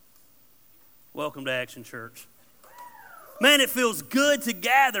Welcome to Action Church. Man, it feels good to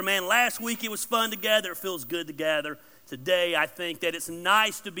gather, man. Last week it was fun to gather. It feels good to gather. Today, I think that it's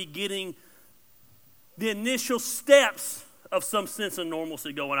nice to be getting the initial steps of some sense of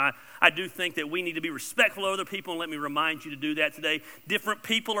normalcy going. I do think that we need to be respectful of other people, and let me remind you to do that today. Different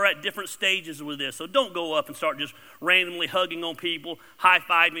people are at different stages with this, so don't go up and start just randomly hugging on people,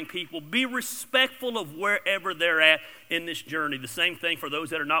 high-fiving people. Be respectful of wherever they're at in this journey. The same thing for those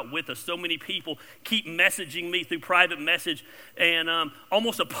that are not with us. So many people keep messaging me through private message and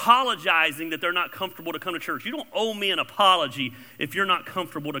almost apologizing that they're not comfortable to come to church. You don't owe me an apology if you're not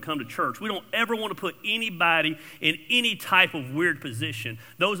comfortable to come to church. We don't ever want to put anybody in any type of weird position.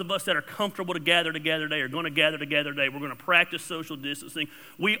 Those of us that are comfortable to gather together today are going to gather together today. We're going to practice social distancing.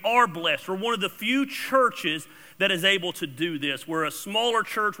 We are blessed. We're one of the few churches that is able to do this. We're a smaller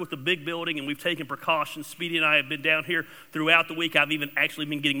church with a big building, and we've taken precautions. Speedy and I have been down here throughout the week. I've even actually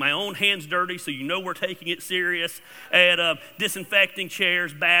been getting my own hands dirty, so you know we're taking it serious, and disinfecting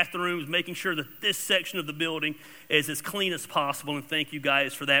chairs, bathrooms, making sure that this section of the building is as clean as possible, and thank you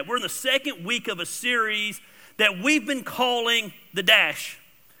guys for that. We're in the second week of a series that we've been calling The Dash,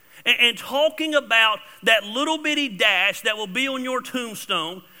 and talking about that little bitty dash that will be on your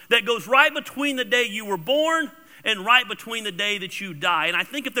tombstone that goes right between the day you were born and right between the day that you die. And I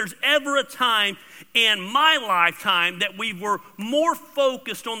think if there's ever a time in my lifetime that we were more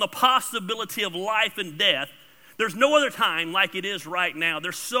focused on the possibility of life and death, there's no other time like it is right now.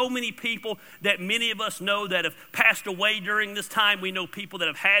 There's so many people that many of us know that have passed away during this time. We know people that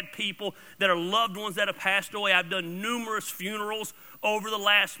have had people that are loved ones that have passed away. I've done numerous funerals over the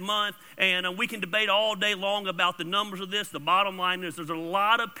last month, and we can debate all day long about the numbers of this. The bottom line is there's a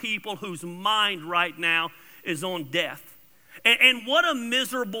lot of people whose mind right now is on death. And what a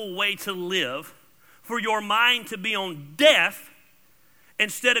miserable way to live for your mind to be on death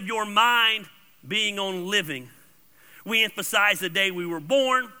instead of your mind being on living. We emphasize the day we were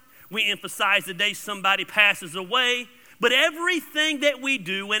born. We emphasize the day somebody passes away. But everything that we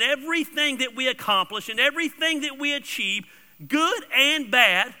do and everything that we accomplish and everything that we achieve, good and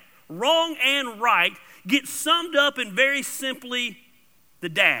bad, wrong and right, gets summed up in very simply the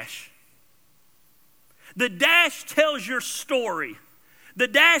dash. The dash tells your story. The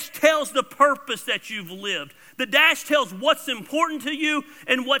dash tells the purpose that you've lived. The dash tells what's important to you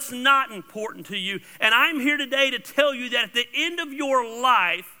and what's not important to you. And I'm here today to tell you that at the end of your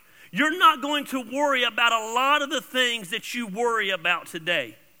life, you're not going to worry about a lot of the things that you worry about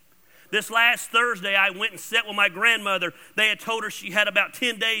today. This last Thursday, I went and sat with my grandmother. They had told her she had about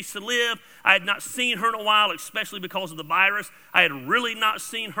 10 days to live. I had not seen her in a while, especially because of the virus. I had really not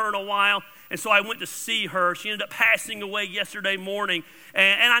seen her in a while. And so I went to see her. She ended up passing away yesterday morning.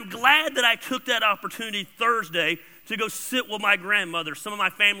 And I'm glad that I took that opportunity Thursday to go sit with my grandmother. Some of my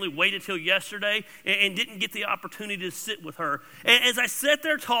family waited till yesterday and didn't get the opportunity to sit with her. And as I sat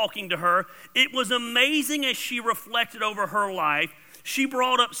there talking to her, it was amazing as she reflected over her life. She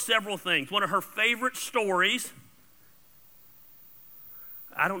brought up several things. One of her favorite stories,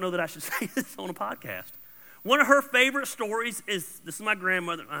 I don't know that I should say this on a podcast. One of her favorite stories is, this is my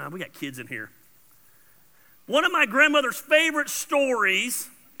grandmother. We got kids in here. One of my grandmother's favorite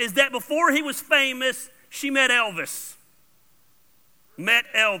stories is that before he was famous, she met Elvis. And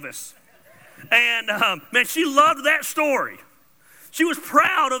man, she loved that story. She was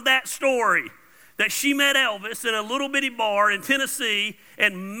proud of that story, that she met Elvis in a little bitty bar in Tennessee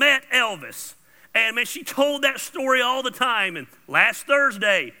and met Elvis. And man, she told that story all the time. And last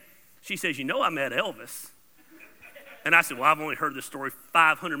Thursday, she says, you know I met Elvis. And I said, well, I've only heard this story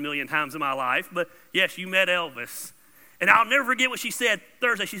 500 million times in my life. But yes, you met Elvis. And I'll never forget what she said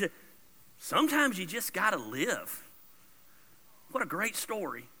Thursday. She said, sometimes you just got to live. What a great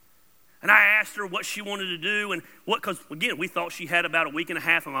story. And I asked her what she wanted to do and because again, we thought she had about a week and a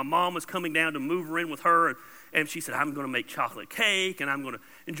half and my mom was coming down to move her in with her. And she said, I'm going to make chocolate cake and I'm going to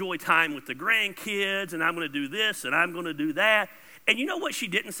enjoy time with the grandkids and I'm going to do this and I'm going to do that. And you know what she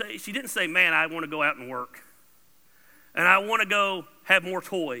didn't say? She didn't say, man, I want to go out and work. And I want to go have more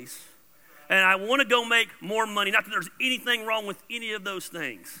toys. And I want to go make more money. Not that there's anything wrong with any of those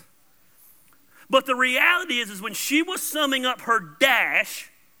things. But the reality is when she was summing up her dash,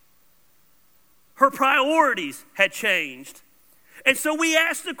 her priorities had changed. And so we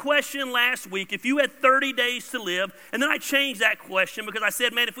asked the question last week, if you had 30 days to live, and then I changed that question because I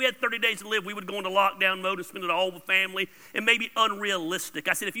said, man, if we had 30 days to live, we would go into lockdown mode and spend it all with family and maybe unrealistic.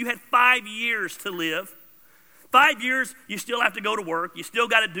 I said, if you had 5 years to live, 5 years, you still have to go to work. You still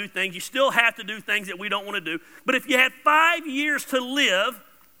got to do things. You still have to do things that we don't want to do. But if you had 5 years to live,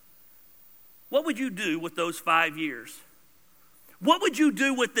 what would you do with those 5 years? What would you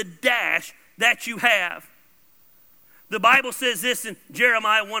do with the dash that you have. The Bible says this in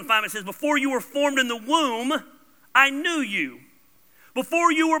Jeremiah 1:5. It says, before you were formed in the womb, I knew you.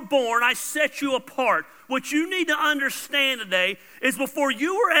 Before you were born, I set you apart. What you need to understand today is before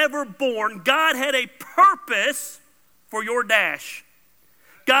you were ever born, God had a purpose for your dash.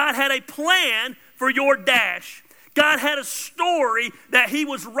 God had a plan for your dash. God had a story that he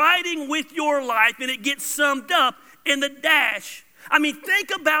was writing with your life, and it gets summed up in the dash. I mean,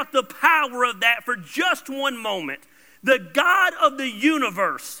 think about the power of that for just one moment. The God of the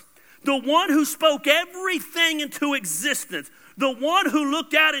universe, the one who spoke everything into existence, the one who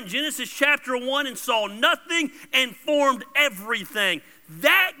looked out in Genesis chapter 1 and saw nothing and formed everything.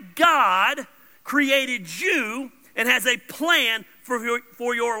 That God created you and has a plan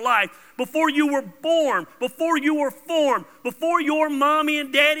for your life. Before you were born, before you were formed, before your mommy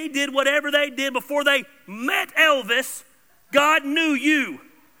and daddy did whatever they did, before they met Elvis, God knew you.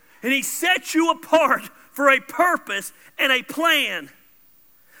 And he set you apart for a purpose and a plan.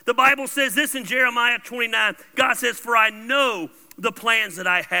 The Bible says this in Jeremiah 29. God says, for I know the plans that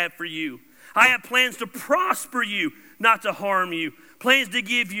I have for you. I have plans to prosper you, not to harm you. Plans to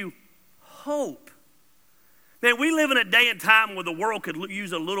give you hope. Man, we live in a day and time where the world could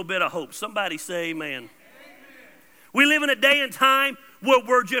use a little bit of hope. Somebody say amen. Amen. We live in a day and time where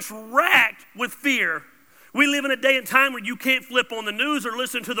we're just racked with fear. We live in a day and time where you can't flip on the news or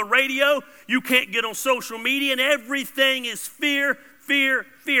listen to the radio. You can't get on social media, and everything is fear, fear,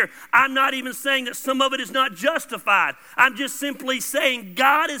 fear. I'm not even saying that some of it is not justified. I'm just simply saying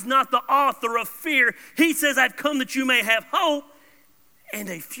God is not the author of fear. He says, I've come that you may have hope and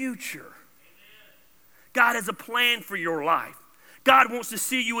a future. God has a plan for your life. God wants to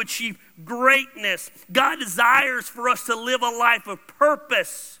see you achieve greatness. God desires for us to live a life of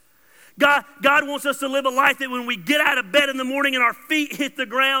purpose. God wants us to live a life that when we get out of bed in the morning and our feet hit the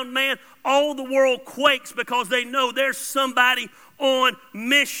ground, man, all the world quakes because they know there's somebody on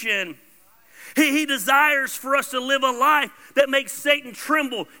mission. He desires for us to live a life that makes Satan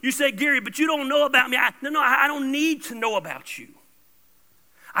tremble. You say, Gary, but you don't know about me. I don't need to know about you.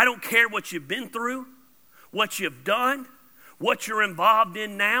 I don't care what you've been through, what you've done, what you're involved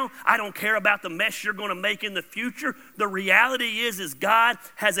in now. I don't care about the mess you're going to make in the future. The reality is God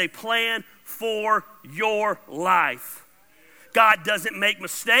has a plan for your life. God doesn't make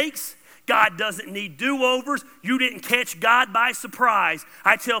mistakes. God doesn't need do-overs. You didn't catch God by surprise.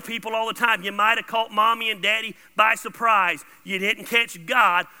 I tell people all the time, you might have caught mommy and daddy by surprise. You didn't catch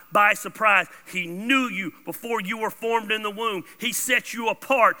God by surprise. He knew you before you were formed in the womb. He set you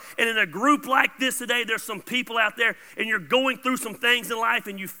apart. And in a group like this today, there's some people out there and you're going through some things in life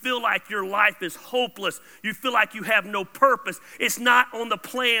and you feel like your life is hopeless. You feel like you have no purpose. It's not on the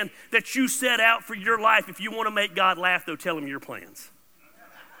plan that you set out for your life. If you want to make God laugh, though, tell him your plans.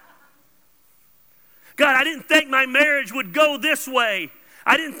 God, I didn't think my marriage would go this way.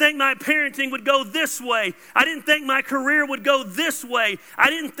 I didn't think my parenting would go this way. I didn't think my career would go this way.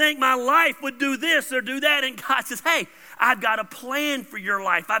 I didn't think my life would do this or do that. And God says, hey, I've got a plan for your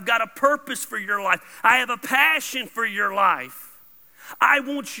life. I've got a purpose for your life. I have a passion for your life. I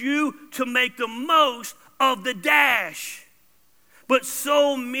want you to make the most of the dash. But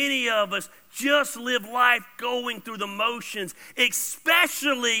so many of us just live life going through the motions,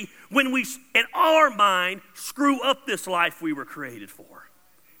 especially when we, in our mind, screw up this life we were created for.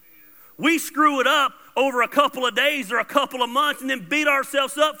 We screw it up over a couple of days or a couple of months and then beat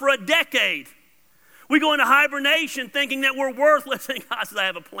ourselves up for a decade. We go into hibernation thinking that we're worthless. And God says, I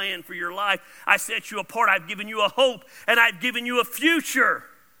have a plan for your life. I set you apart. I've given you a hope and I've given you a future.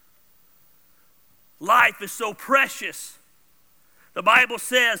 Life is so precious. The Bible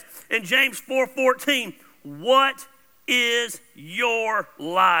says in James 4:14, what is your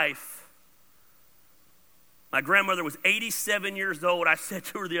life? My grandmother was 87 years old. I said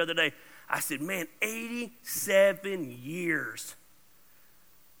to her the other day, I said, man, 87 years.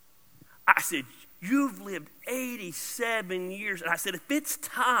 I said, you've lived 87 years. And I said, if it's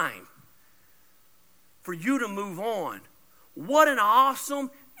time for you to move on, what an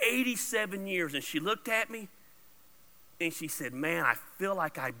awesome 87 years. And she looked at me. And she said, man, I feel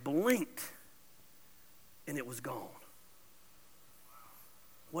like I blinked and it was gone.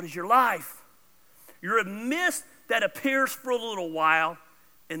 What is your life? You're a mist that appears for a little while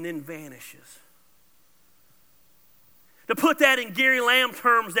and then vanishes. To put that in Gary Lamb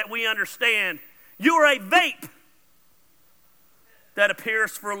terms that we understand, you're a vape that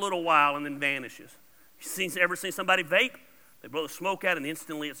appears for a little while and then vanishes. You ever seen somebody vape? They blow the smoke out and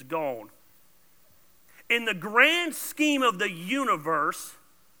instantly it's gone. In the grand scheme of the universe,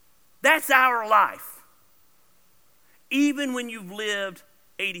 that's our life. Even when you've lived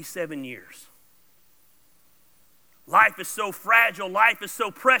 87 years. Life is so fragile. Life is so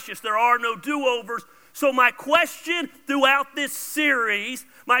precious. There are no do-overs. So my question throughout this series,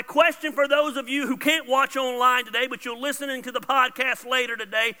 my question for those of you who can't watch online today, but you're listening to the podcast later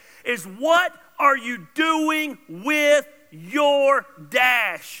today, is what are you doing with your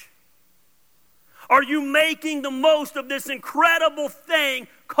dash? Are you making the most of this incredible thing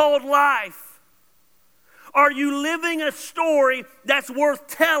called life? Are you living a story that's worth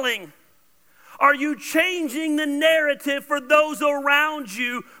telling? Are you changing the narrative for those around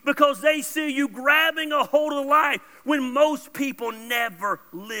you because they see you grabbing a hold of life when most people never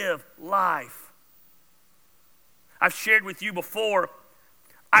live life? I've shared with you before,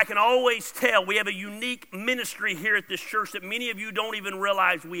 I can always tell we have a unique ministry here at this church that many of you don't even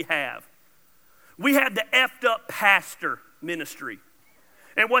realize we have. We have the effed up pastor ministry.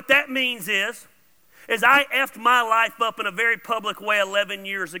 And what that means is I effed my life up in a very public way 11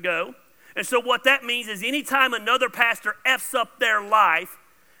 years ago. And so what that means is anytime another pastor F's up their life,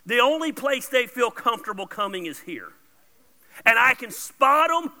 the only place they feel comfortable coming is here. And I can spot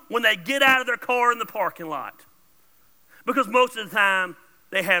them when they get out of their car in the parking lot. Because most of the time,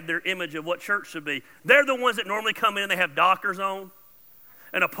 they have their image of what church should be. They're the ones that normally come in and they have Dockers on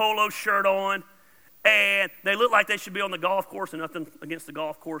and a polo shirt on. And they look like they should be on the golf course, and nothing against the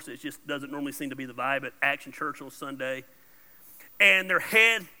golf course. It just doesn't normally seem to be the vibe at Action Church on Sunday. And their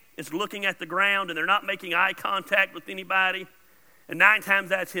head is looking at the ground, and they're not making eye contact with anybody. And 9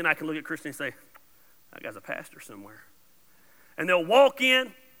 times out of 10, I can look at Christian and say, that guy's a pastor somewhere. And they'll walk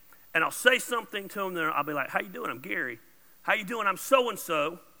in, and I'll say something to them, and I'll be like, how you doing? I'm Gary. How you doing? I'm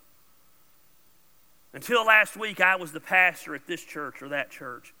so-and-so. Until last week, I was the pastor at this church or that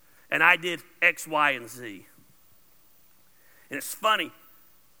church, and I did X, Y, and Z. And it's funny.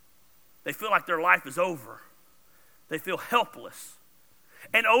 They feel like their life is over. They feel helpless.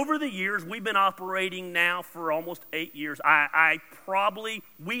 And over the years, we've been operating now for almost 8 years.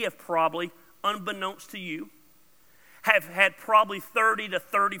 We have probably, unbeknownst to you, have had probably 30 to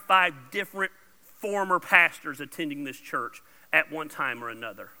 35 different former pastors attending this church at one time or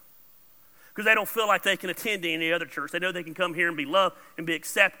another. Because they don't feel like they can attend any other church. They know they can come here and be loved and be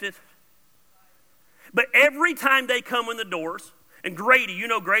accepted. But every time they come in the doors, and Grady, you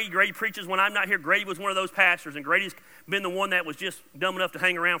know Grady preaches when I'm not here. Grady was one of those pastors, and Grady's been the one that was just dumb enough to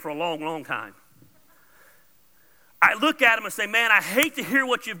hang around for a long, long time. I look at him and say, man, I hate to hear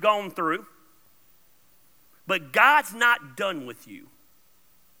what you've gone through, but God's not done with you.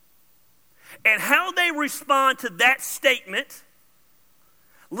 And how they respond to that statement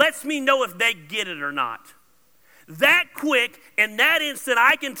lets me know if they get it or not. That quick, in that instant,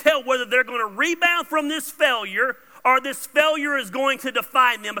 I can tell whether they're going to rebound from this failure or this failure is going to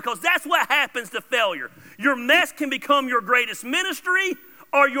define them, because that's what happens to failure. Your mess can become your greatest ministry,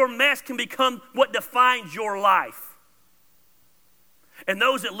 or your mess can become what defines your life. And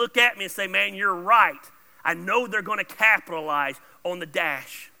those that look at me and say, man, you're right, I know they're going to capitalize on the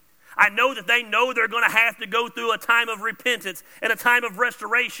dash. I know that they know they're going to have to go through a time of repentance and a time of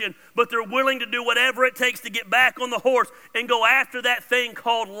restoration, but they're willing to do whatever it takes to get back on the horse and go after that thing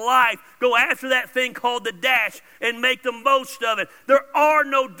called life, go after that thing called the dash and make the most of it. There are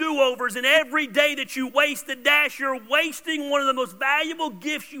no do-overs, and every day that you waste the dash, you're wasting one of the most valuable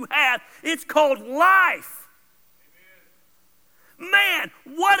gifts you have. It's called life. Amen. Man,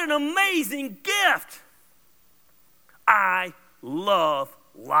 what an amazing gift. I love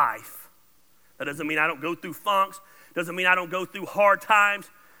life. That doesn't mean I don't go through funks. Doesn't mean I don't go through hard times.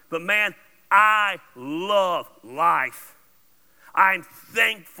 But man, I love life. I'm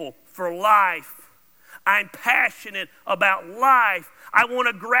thankful for life. I'm passionate about life. I want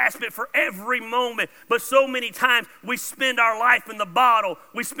to grasp it for every moment. But so many times we spend our life in the bottle.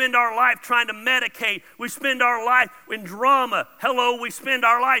 We spend our life trying to medicate. We spend our life in drama. Hello, we spend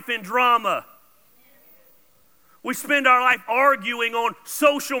our life in drama. We spend our life arguing on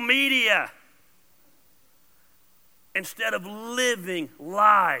social media instead of living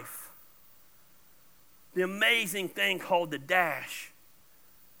life. The amazing thing called the dash.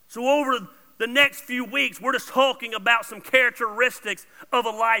 So over the next few weeks, we're just talking about some characteristics of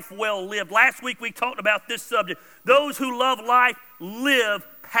a life well lived. Last week we talked about this subject. Those who love life live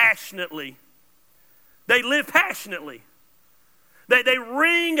passionately. They live passionately. They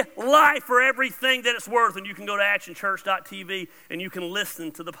ring life for everything that it's worth. And you can go to actionchurch.tv and you can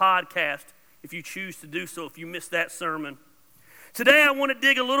listen to the podcast if you choose to do so, if you missed that sermon. Today I want to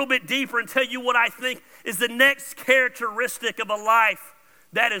dig a little bit deeper and tell you what I think is the next characteristic of a life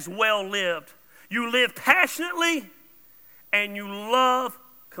that is well lived. You live passionately and you love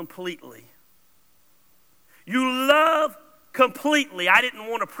completely. You love completely. I didn't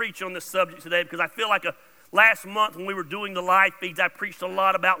want to preach on this subject today because I feel like last month when we were doing the live feeds, I preached a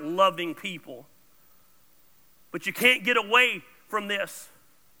lot about loving people. But you can't get away from this.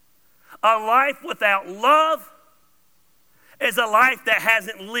 A life without love is a life that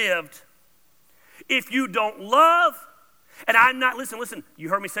hasn't lived. If you don't love, and I'm not, listen, you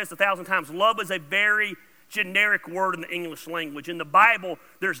heard me say this 1,000 times, love is a very generic word in the English language. In the Bible,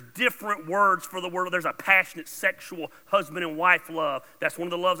 there's different words for the word. There's a passionate, sexual husband and wife love. That's one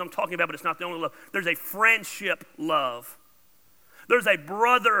of the loves I'm talking about, but it's not the only love. There's a friendship love. There's a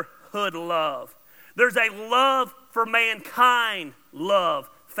brotherhood love. There's a love for mankind love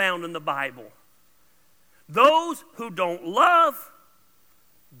found in the Bible. Those who don't love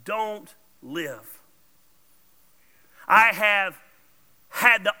don't live. I have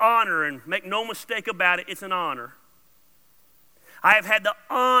had the honor, and make no mistake about it, it's an honor. I have had the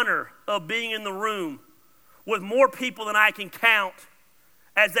honor of being in the room with more people than I can count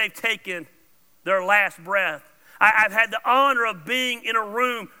as they've taken their last breath. I've had the honor of being in a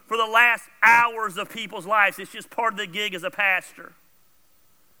room for the last hours of people's lives. It's just part of the gig as a pastor.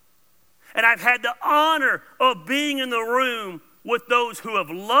 And I've had the honor of being in the room with those who have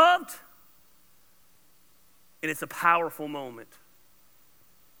loved, and it's a powerful moment.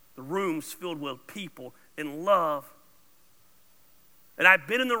 The room's filled with people in love. And I've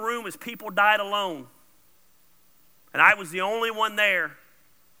been in the room as people died alone. And I was the only one there.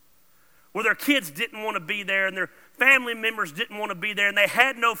 Where their kids didn't want to be there and their family members didn't want to be there and they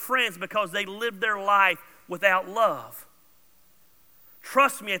had no friends because they lived their life without love.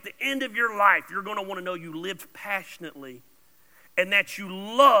 Trust me, at the end of your life, you're going to want to know you lived passionately and that you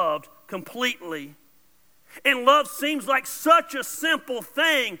loved completely. And love seems like such a simple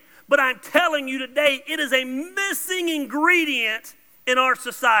thing, but I'm telling you today, it is a missing ingredient in our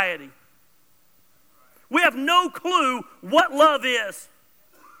society. We have no clue what love is.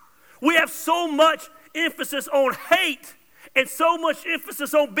 We have so much emphasis on hate and so much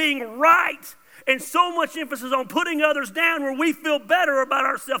emphasis on being right and so much emphasis on putting others down where we feel better about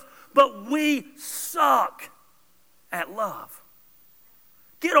ourselves, but we suck at love.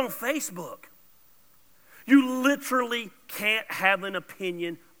 Get on Facebook. You literally can't have an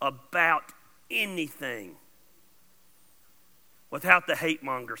opinion about anything without the hate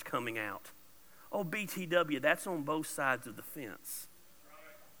mongers coming out. Oh, BTW, that's on both sides of the fence.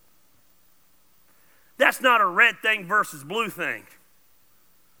 That's not a red thing versus blue thing.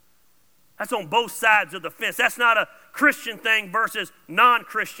 That's on both sides of the fence. That's not a Christian thing versus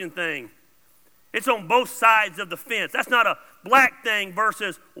non-Christian thing. It's on both sides of the fence. That's not a black thing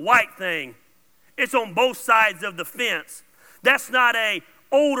versus white thing. It's on both sides of the fence. That's not a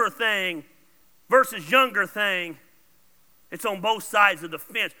older thing versus younger thing. It's on both sides of the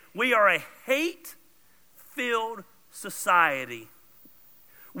fence. We are a hate-filled society.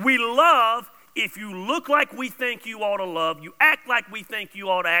 We love if you look like we think you ought to love, you act like we think you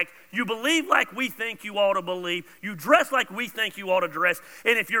ought to act, you believe like we think you ought to believe, you dress like we think you ought to dress,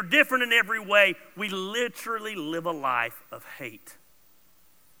 and if you're different in every way, we literally live a life of hate.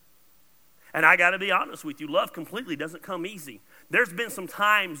 And I got to be honest with you, love completely doesn't come easy. There's been some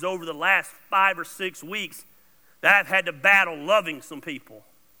times over the last 5 or 6 weeks that I've had to battle loving some people.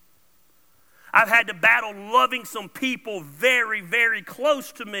 I've had to battle loving some people very, very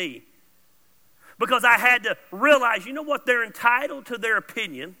close to me because I had to realize, you know what, they're entitled to their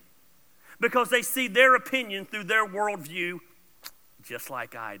opinion because they see their opinion through their worldview just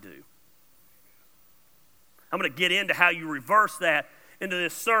like I do. I'm going to get into how you reverse that into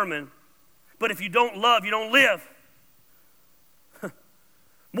this sermon. But if you don't love, you don't live.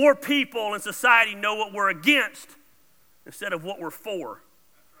 More people in society know what we're against instead of what we're for.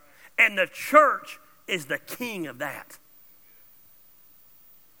 And the church is the king of that.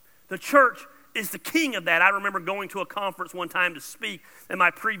 The church is the king of that. I remember going to a conference one time to speak in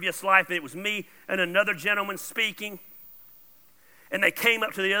my previous life, and it was me and another gentleman speaking. And they came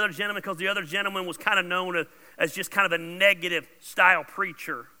up to the other gentleman because the other gentleman was kind of known as just kind of a negative style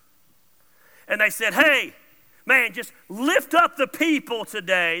preacher. And they said, hey, man, just lift up the people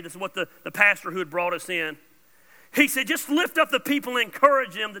today. This is what the pastor who had brought us in. He said, just lift up the people and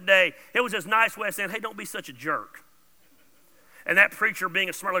encourage them today. It was his nice way of saying, hey, don't be such a jerk. And that preacher, being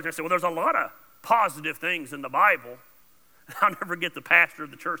a smart looker, said, well, there's a lot of positive things in the Bible. I'll never forget the pastor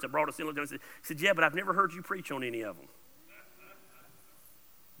of the church that brought us in. Looked at him and said, yeah, but I've never heard you preach on any of them.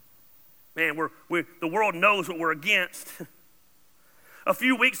 Man, the world knows what we're against. A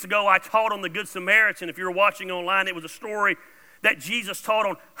few weeks ago, I taught on the Good Samaritan. If you were watching online, it was a story that Jesus taught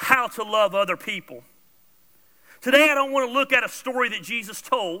on how to love other people. Today, I don't want to look at a story that Jesus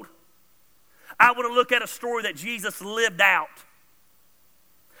told. I want to look at a story that Jesus lived out.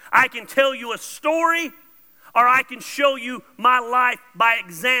 I can tell you a story, or I can show you my life by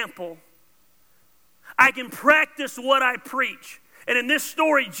example. I can practice what I preach. And in this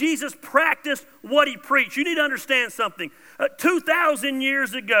story, Jesus practiced what he preached. You need to understand something. 2,000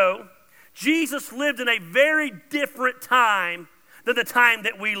 years ago, Jesus lived in a very different time than the time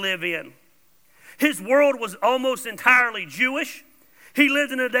that we live in. His world was almost entirely Jewish. He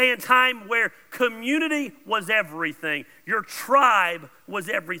lived in a day and time where community was everything. Your tribe was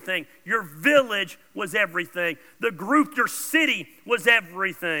everything. Your village was everything. The group, your city was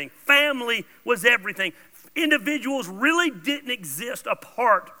everything. Family was everything. Individuals really didn't exist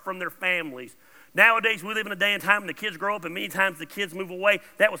apart from their families. Nowadays, we live in a day and time when the kids grow up and many times the kids move away.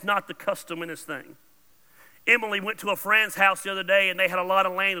 That was not the custom in this thing. Emily went to a friend's house the other day and they had a lot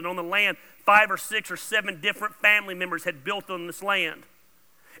of land, and on the land, 5 or 6 or 7 different family members had built on this land.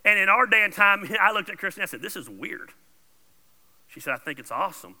 And in our day and time, I looked at Christy and I said, this is weird. She said, I think it's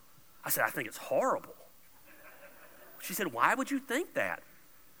awesome. I said, I think it's horrible. She said, why would you think that?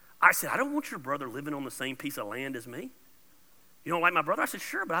 I said, I don't want your brother living on the same piece of land as me. You don't like my brother? I said,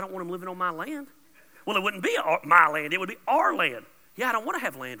 sure, but I don't want him living on my land. Well, it wouldn't be my land. It would be our land. Yeah, I don't want to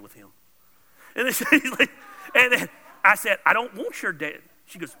have land with him. And then I said, I don't want your dad.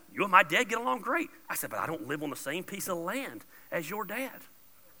 She goes, you and my dad get along great. I said, but I don't live on the same piece of land as your dad.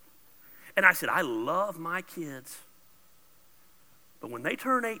 And I said, I love my kids. But when they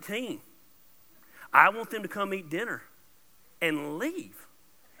turn 18, I want them to come eat dinner and leave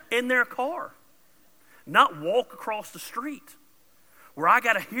in their car, not walk across the street where I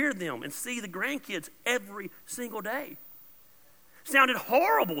got to hear them and see the grandkids every single day. Sounded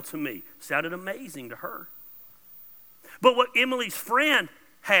horrible to me. Sounded amazing to her. But what Emily's friend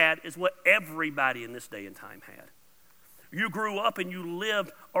had is what everybody in this day and time had. You grew up and you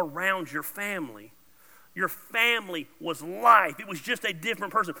lived around your family. Your family was life. It was just a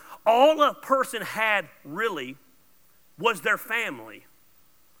different person. All a person had really was their family,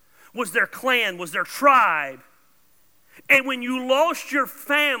 was their clan, was their tribe. And when you lost your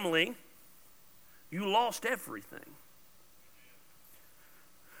family, you lost everything.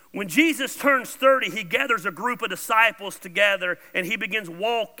 When Jesus turns 30, he gathers a group of disciples together and he begins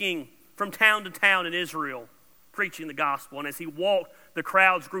walking from town to town in Israel, preaching the gospel. And as he walked, the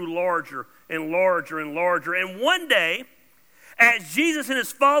crowds grew larger and larger and larger. And one day, as Jesus and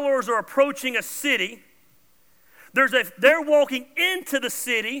his followers are approaching a city, they're walking into the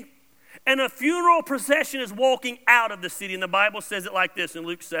city, and a funeral procession is walking out of the city. And the Bible says it like this in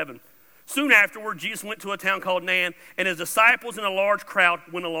Luke 7. Soon afterward, Jesus went to a town called Nain, and his disciples and a large crowd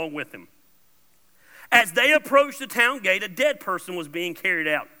went along with him. As they approached the town gate, a dead person was being carried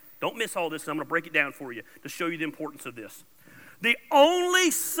out. Don't miss all this. I'm going to break it down for you to show you the importance of this. The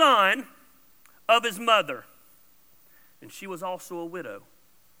only son of his mother, and she was also a widow.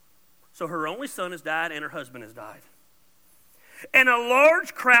 So her only son has died and her husband has died. And a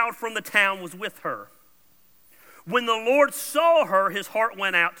large crowd from the town was with her. When the Lord saw her, his heart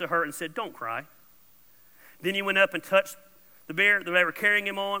went out to her and said, don't cry. Then he went up and touched the bear that they were carrying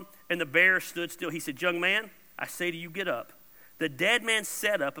him on, and the bear stood still. He said, young man, I say to you, get up. The dead man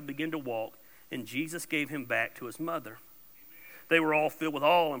sat up and began to walk, and Jesus gave him back to his mother. They were all filled with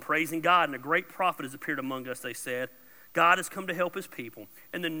awe and praising God, and a great prophet has appeared among us, they said. God has come to help his people,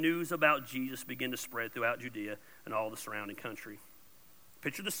 and the news about Jesus began to spread throughout Judea and all the surrounding country.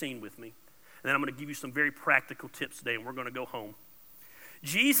 Picture the scene with me. And then I'm going to give you some very practical tips today, and we're going to go home.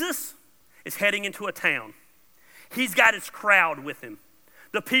 Jesus is heading into a town. He's got his crowd with him.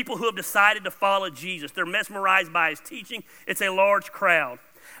 The people who have decided to follow Jesus. They're mesmerized by his teaching. It's a large crowd.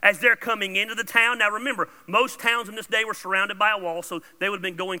 As they're coming into the town, now remember, most towns in this day were surrounded by a wall, so they would have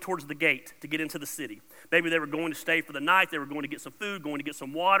been going towards the gate to get into the city. Maybe they were going to stay for the night. They were going to get some food, going to get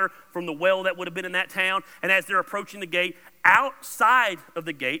some water from the well that would have been in that town. And as they're approaching the gate, outside of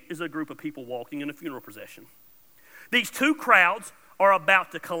the gate is a group of people walking in a funeral procession. These two crowds are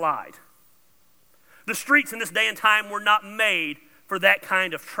about to collide. The streets in this day and time were not made for that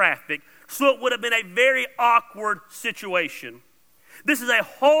kind of traffic, so it would have been a very awkward situation. This is a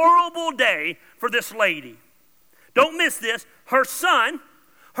horrible day for this lady. Don't miss this. Her son,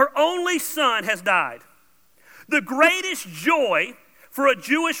 her only son, has died. The greatest joy for a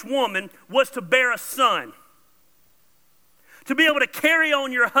Jewish woman was to bear a son. To be able to carry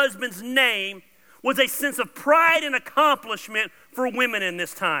on your husband's name was a sense of pride and accomplishment for women in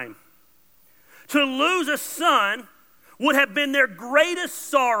this time. To lose a son would have been their greatest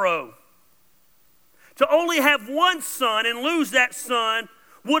sorrow. To only have one son and lose that son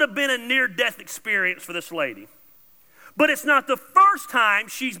would have been a near-death experience for this lady. But it's not the first time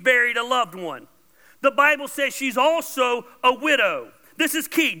she's buried a loved one. The Bible says she's also a widow. This is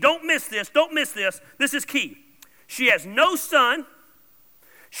key. Don't miss this. Don't miss this. This is key. She has no son.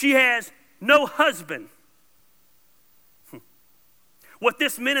 She has no husband. What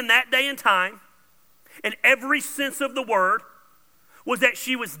this meant in that day and time, in every sense of the word, was that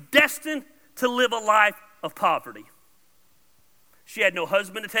she was destined to live a life of poverty. She had no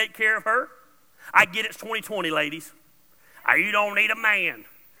husband to take care of her. I get it's 2020, ladies. You don't need a man.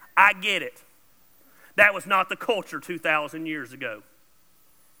 I get it. That was not the culture 2,000 years ago.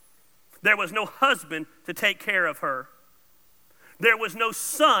 There was no husband to take care of her. There was no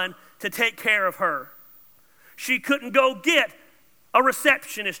son to take care of her. She couldn't go get a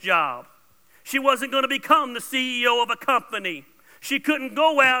receptionist job. She wasn't going to become the CEO of a company. She couldn't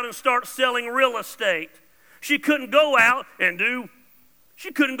go out and start selling real estate. She couldn't go out and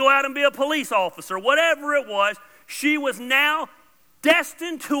be a police officer. Whatever it was, she was now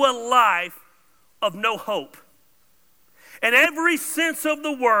destined to a life of no hope. In every sense of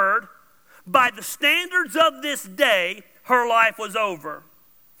the word, by the standards of this day, her life was over.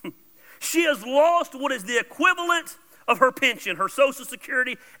 She has lost what is the equivalent of her pension, her Social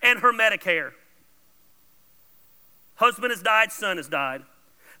Security, and her Medicare. Husband has died, son has died.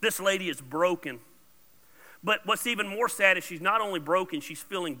 This lady is broken. But what's even more sad is she's not only broken, she's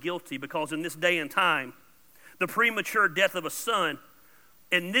feeling guilty, because in this day and time, the premature death of a son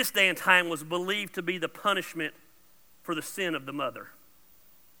in this day and time was believed to be the punishment for the sin of the mother.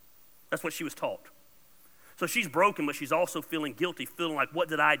 That's what she was taught. So she's broken, but she's also feeling guilty, feeling like, what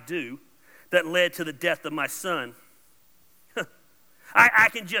did I do that led to the death of my son? I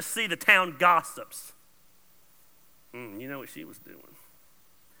can just see the town gossips. You know what she was doing.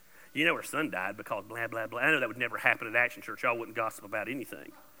 You know her son died because blah, blah, blah. I know that would never happen at Action Church. Y'all wouldn't gossip about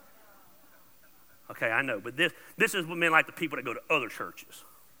anything. Okay, I know. But this is what men like the people that go to other churches.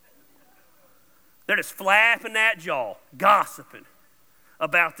 They're just flapping that jaw, gossiping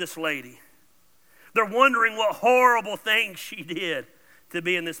about this lady. They're wondering what horrible thing she did to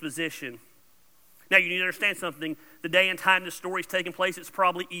be in this position. Now, you need to understand something. The day and time this story's taking place, it's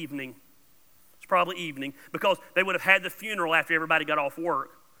probably evening. It's probably evening, because they would have had the funeral after everybody got off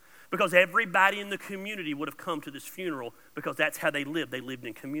work. Because everybody in the community would have come to this funeral, because that's how they lived. They lived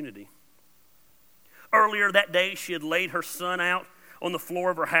in community. Earlier that day, she had laid her son out on the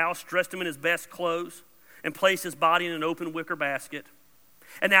floor of her house, dressed him in his best clothes, and placed his body in an open wicker basket.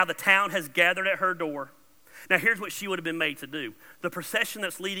 And now the town has gathered at her door. Now here's what she would have been made to do. The procession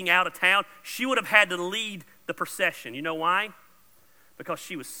that's leading out of town, she would have had to lead the procession. You know why? Because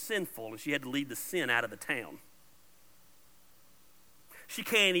she was sinful and she had to lead the sin out of the town. She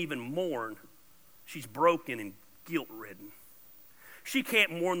can't even mourn. She's broken and guilt-ridden. She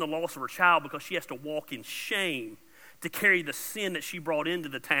can't mourn the loss of her child because she has to walk in shame to carry the sin that she brought into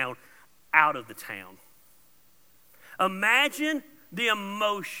the town out of the town. Imagine the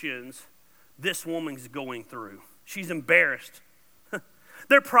emotions this woman's going through. She's embarrassed.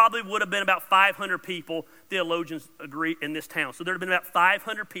 There probably would have been about 500 people, theologians agree, in this town. So there would have been about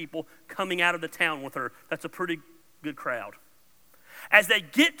 500 people coming out of the town with her. That's a pretty good crowd. As they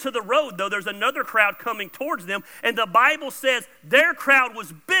get to the road, though, there's another crowd coming towards them, and the Bible says their crowd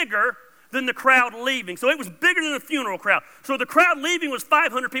was bigger than the crowd leaving. So it was bigger than the funeral crowd. So the crowd leaving was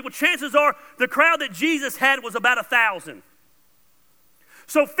 500 people. Chances are the crowd that Jesus had was about 1,000.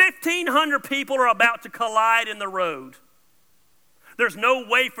 So 1,500 people are about to collide in the road. There's no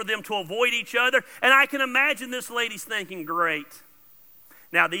way for them to avoid each other. And I can imagine this lady's thinking, great.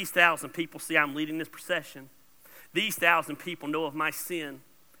 Now these 1,000 people see I'm leading this procession. These 1,000 people know of my sin.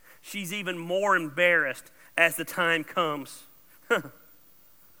 She's even more embarrassed as the time comes.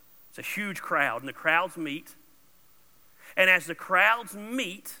 It's a huge crowd, and the crowds meet. And as the crowds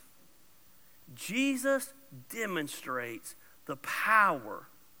meet, Jesus demonstrates the power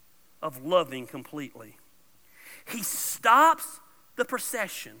of loving completely. He stops the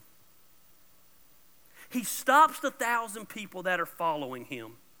procession. He stops the 1,000 people that are following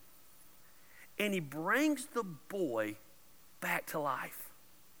him. And he brings the boy back to life.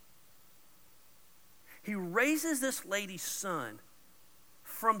 He raises this lady's son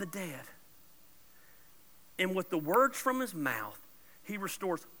from the dead. And with the words from his mouth, he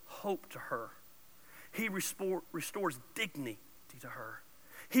restores hope to her. He restores dignity to her.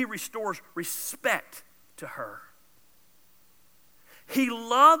 He restores respect to her. He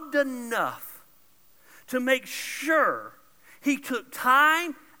loved enough to make sure he took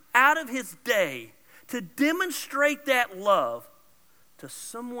time out of his day to demonstrate that love to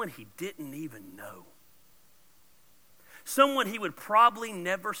someone he didn't even know. Someone he would probably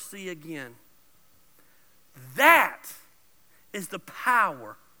never see again. That is the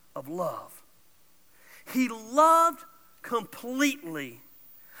power of love. He loved completely.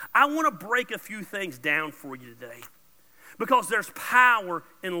 I want to break a few things down for you today because there's power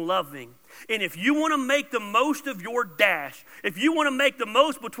in loving. And if you want to make the most of your dash, if you want to make the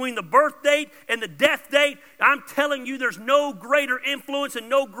most between the birth date and the death date, I'm telling you there's no greater influence and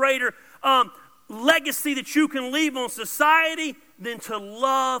no greater legacy that you can leave on society than to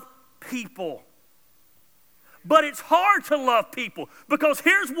love people. But it's hard to love people because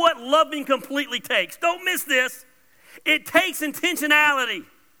here's what loving completely takes. Don't miss this. It takes intentionality.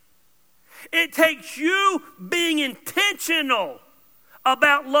 It takes you being intentional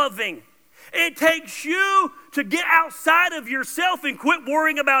about loving. It takes you to get outside of yourself and quit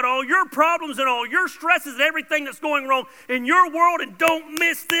worrying about all your problems and all your stresses and everything that's going wrong in your world. And don't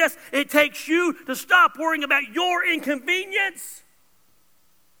miss this. It takes you to stop worrying about your inconvenience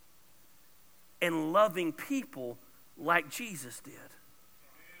and loving people like Jesus did.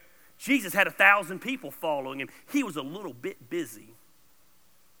 Jesus had 1,000 people following him. He was a little bit busy.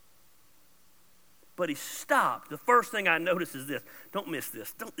 But he stopped. The first thing I noticed is this. Don't miss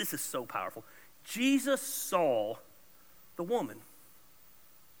this. This is so powerful. Jesus saw the woman.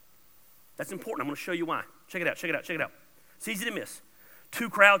 That's important. I'm going to show you why. Check it out. It's easy to miss. Two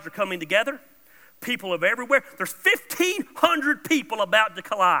crowds are coming together. People of everywhere. There's 1,500 people about to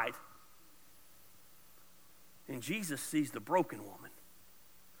collide. And Jesus sees the broken woman,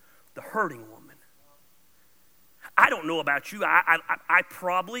 the hurting woman. I don't know about you. I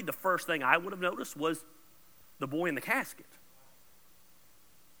probably, the first thing I would have noticed was the boy in the casket.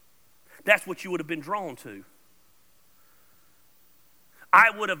 That's what you would have been drawn to. I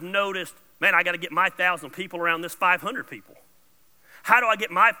would have noticed, man, I got to get my 1,000 people around this 500 people. How do I get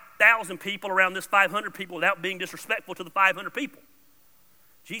my 1,000 people around this 500 people without being disrespectful to the 500 people?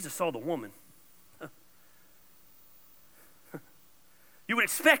 Jesus saw the woman. You would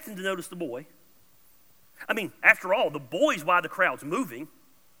expect him to notice the boy. I mean, after all, the boy's why the crowd's moving.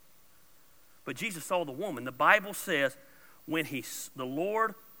 But Jesus saw the woman. The Bible says when the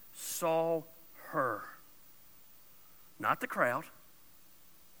Lord saw her, not the crowd,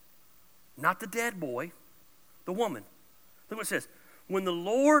 not the dead boy, the woman. Look what it says. When the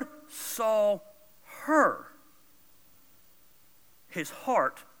Lord saw her, his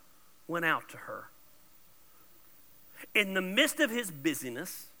heart went out to her. In the midst of his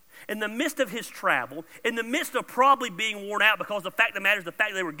busyness, in the midst of his travel, in the midst of probably being worn out, because the fact of the matter is the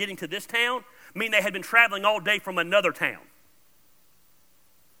fact that they were getting to this town mean they had been traveling all day from another town.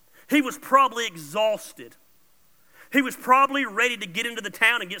 He was probably exhausted. He was probably ready to get into the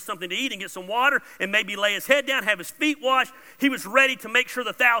town and get something to eat and get some water and maybe lay his head down, have his feet washed. He was ready to make sure the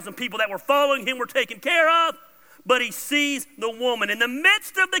 1,000 people that were following him were taken care of. But he sees the woman in the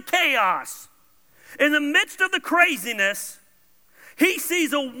midst of the chaos, in the midst of the craziness. He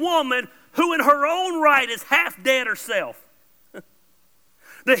sees a woman who in her own right is half dead herself.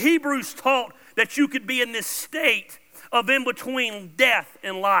 The Hebrews taught that you could be in this state of in between death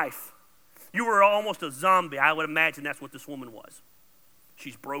and life. You were almost a zombie. I would imagine that's what this woman was.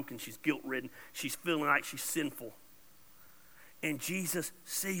 She's broken. She's guilt-ridden. She's feeling like she's sinful. And Jesus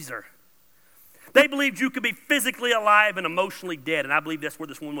sees her. They believed you could be physically alive and emotionally dead. And I believe that's where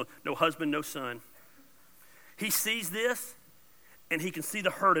this woman was. No husband, no son. He sees this, and he can see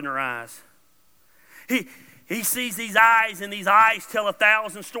the hurt in her eyes. He sees these eyes, and these eyes tell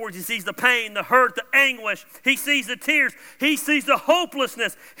 1,000 stories. He sees the pain, the hurt, the anguish. He sees the tears. He sees the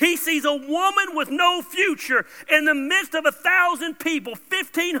hopelessness. He sees a woman with no future in the midst of 1,000 people,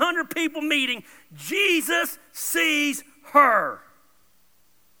 1,500 people meeting. Jesus sees her.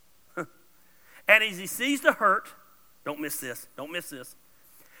 And as he sees the hurt, don't miss this.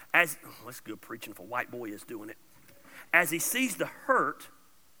 That's good preaching if a white boy is doing it. As he sees the hurt,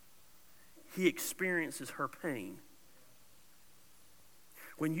 he experiences her pain.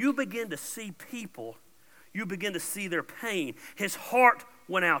 When you begin to see people, you begin to see their pain. His heart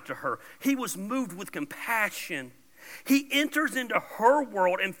went out to her. He was moved with compassion. He enters into her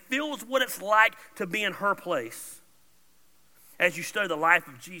world and feels what it's like to be in her place. As you study the life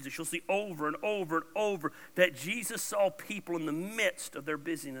of Jesus, you'll see over and over and over that Jesus saw people in the midst of their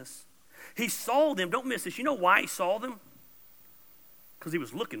busyness. He saw them. Don't miss this. You know why he saw them? Because he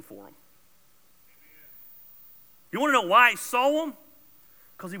was looking for them. You want to know why he saw them?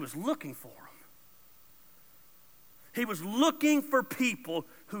 Because he was looking for them. He was looking for people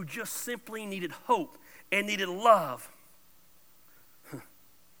who just simply needed hope and needed love.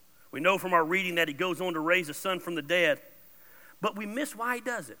 We know from our reading that he goes on to raise a son from the dead. But we miss why he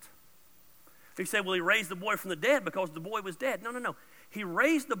does it. You say, well, he raised the boy from the dead because the boy was dead. No. He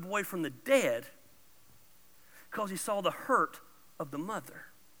raised the boy from the dead because he saw the hurt of the mother.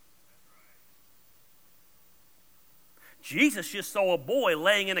 Jesus just saw a boy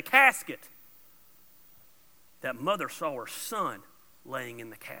laying in a casket. That mother saw her son laying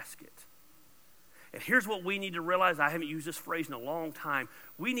in the casket. And here's what we need to realize. I haven't used this phrase in a long time.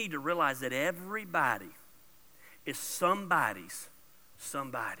 We need to realize that everybody is somebody's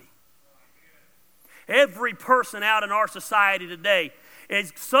somebody. Every person out in our society today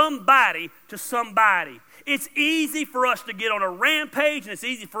is somebody to somebody. It's easy for us to get on a rampage, and it's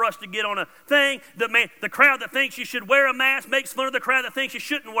easy for us to get on a thing. The crowd that thinks you should wear a mask makes fun of the crowd that thinks you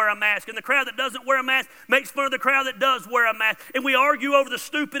shouldn't wear a mask. And the crowd that doesn't wear a mask makes fun of the crowd that does wear a mask. And we argue over the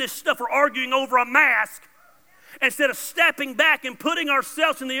stupidest stuff. We're arguing over a mask instead of stepping back and putting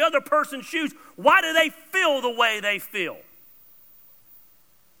ourselves in the other person's shoes. Why do they feel the way they feel?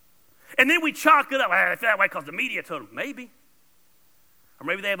 And then we chalk it up. I feel that way because the media told them. Maybe. Or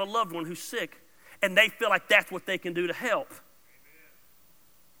maybe they have a loved one who's sick, and they feel like that's what they can do to help.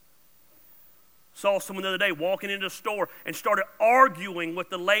 Saw someone the other day walking into a store and started arguing with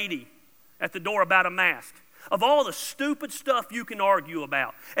the lady at the door about a mask. Of all the stupid stuff you can argue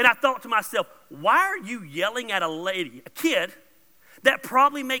about. And I thought to myself, why are you yelling at a kid, that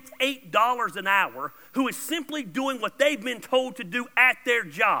probably makes $8 an hour, who is simply doing what they've been told to do at their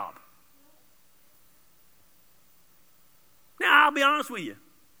job? Now, I'll be honest with you.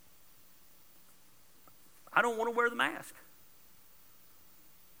 I don't want to wear the mask.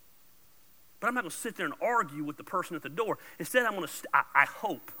 But I'm not going to sit there and argue with the person at the door. Instead, I'm going to, I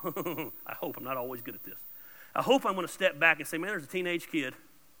hope, I'm not always good at this. I hope I'm going to step back and say, man, there's a teenage kid.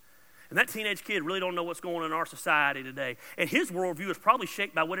 And that teenage kid really don't know what's going on in our society today. And his worldview is probably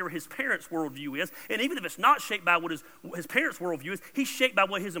shaped by whatever his parents' worldview is. And even if it's not shaped by what his parents' worldview is, he's shaped by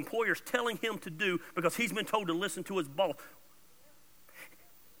what his employer's telling him to do because he's been told to listen to his boss.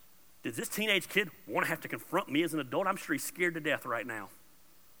 Does this teenage kid want to have to confront me as an adult? I'm sure he's scared to death right now.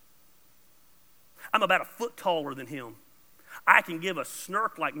 I'm about a foot taller than him. I can give a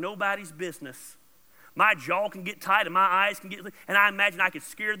snark like nobody's business. My jaw can get tight and my eyes can get, and I imagine I could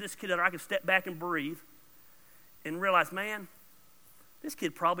scare this kid, or I could step back and breathe and realize, man, this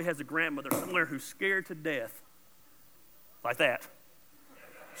kid probably has a grandmother somewhere who's scared to death. Like that.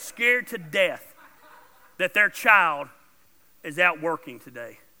 Scared to death that their child is out working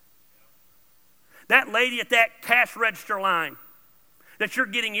today. That lady at that cash register line that you're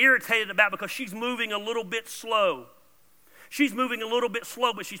getting irritated about because she's moving a little bit slow. She's moving a little bit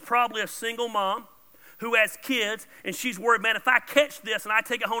slow, but she's probably a single mom who has kids, and she's worried, man, if I catch this and I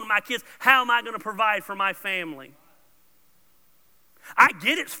take it home to my kids, how am I going to provide for my family? I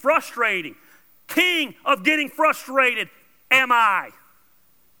get it's frustrating. King of getting frustrated am I.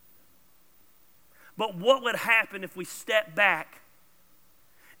 But what would happen if we step back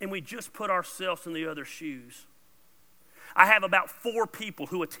and we just put ourselves in the other shoes? I have about 4 people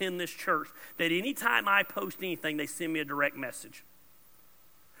who attend this church that anytime I post anything, they send me a direct message,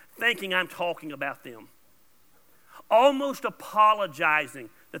 thinking I'm talking about them, almost apologizing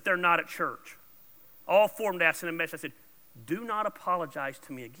that they're not at church. All 4 of them, I sent a message. I said, do not apologize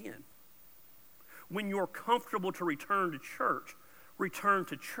to me again. When you're comfortable to return to church, return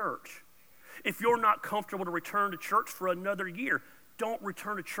to church. If you're not comfortable to return to church for another year, don't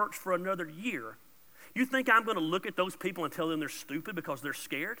return to church for another year. You think I'm going to look at those people and tell them they're stupid because they're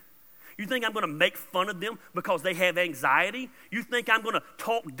scared? You think I'm going to make fun of them because they have anxiety? You think I'm going to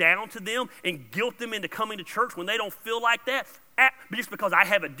talk down to them and guilt them into coming to church when they don't feel like that? Just because I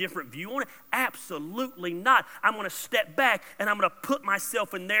have a different view on it? Absolutely not. I'm going to step back and I'm going to put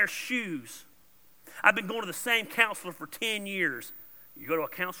myself in their shoes. I've been going to the same counselor for 10 years. You go to a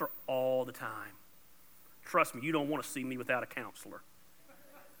counselor all the time. Trust me, you don't want to see me without a counselor.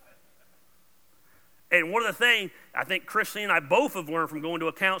 And one of the things I think Christine and I both have learned from going to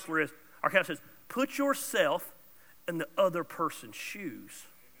a counselor is, our counselor says, put yourself in the other person's shoes.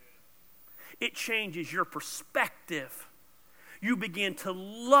 It changes your perspective. You begin to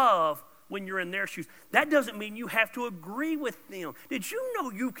love when you're in their shoes. That doesn't mean you have to agree with them. Did you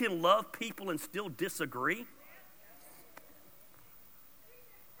know you can love people and still disagree?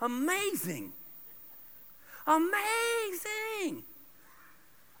 Amazing. Amazing.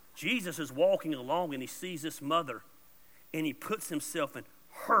 Jesus is walking along and he sees this mother and he puts himself in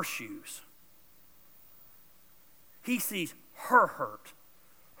her shoes. He sees her hurt,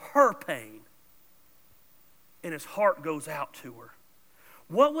 her pain, and his heart goes out to her.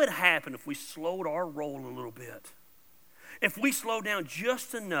 What would happen if we slowed our roll a little bit? If we slowed down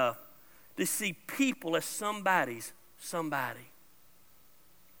just enough to see people as somebody's somebody?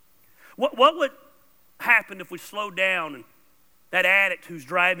 What would happen if we slowed down and that addict who's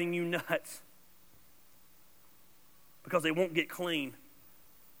driving you nuts because they won't get clean.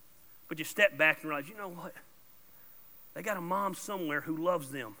 But you step back and realize, you know what? They got a mom somewhere who loves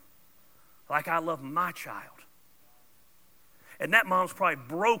them like I love my child. And that mom's probably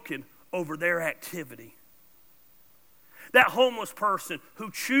broken over their activity. That homeless person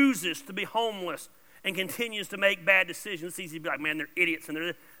who chooses to be homeless and continues to make bad decisions. It's easy to be like, man, they're idiots.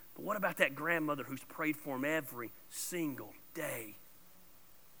 But what about that grandmother who's prayed for them every single day?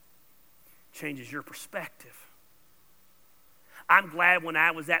 Changes your perspective. I'm glad when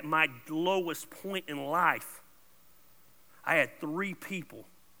I was at my lowest point in life, I had 3 people.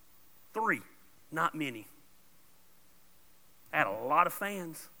 3, not many. I had a lot of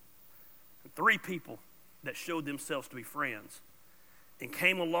fans. 3 people that showed themselves to be friends and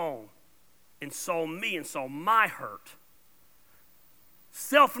came along and saw me and saw my hurt,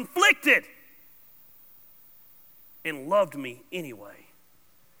 self-inflicted, and loved me anyway.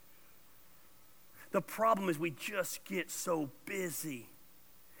 The problem is we just get so busy.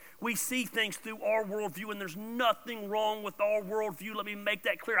 We see things through our worldview, and there's nothing wrong with our worldview. Let me make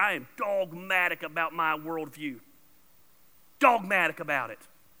that clear. I am dogmatic about my worldview. Dogmatic about it.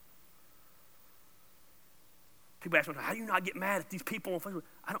 People ask me, how do you not get mad at these people on Facebook?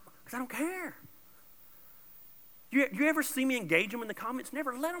 Because I don't care. You ever see me engage them in the comments?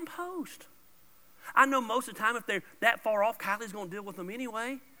 Never. Let them post. I know most of the time if they're that far off, Kylie's going to deal with them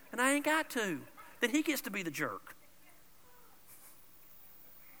anyway, and I ain't got to. Then he gets to be the jerk.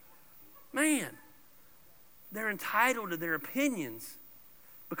 Man, they're entitled to their opinions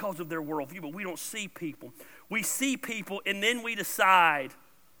because of their worldview, but we don't see people. We see people, and then we decide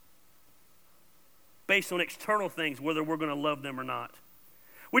based on external things whether we're going to love them or not.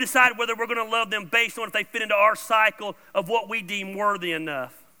 We decide whether we're going to love them based on if they fit into our cycle of what we deem worthy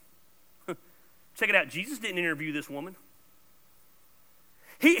enough. Check it out. Jesus didn't interview this woman.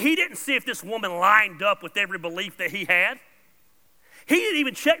 He didn't see if this woman lined up with every belief that he had. He didn't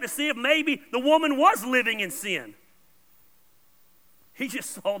even check to see if maybe the woman was living in sin. He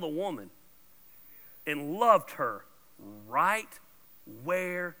just saw the woman and loved her right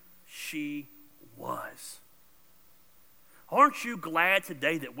where she was. Aren't you glad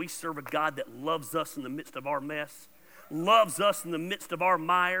today that we serve a God that loves us in the midst of our mess? Loves us in the midst of our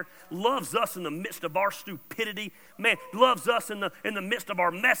mire, loves us in the midst of our stupidity, man, loves us in the midst of our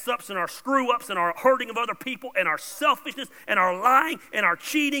mess-ups and our screw-ups and our hurting of other people and our selfishness and our lying and our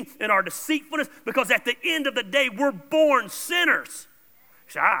cheating and our deceitfulness, because at the end of the day, we're born sinners.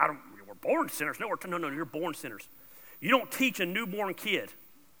 You say, we're born sinners. No, you're born sinners. You don't teach a newborn kid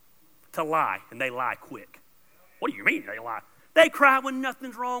to lie, and they lie quick. What do you mean they lie? They cry when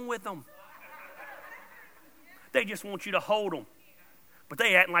nothing's wrong with them. They just want you to hold them. But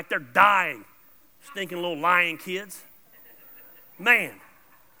they acting like they're dying. Stinking little lying kids. Man,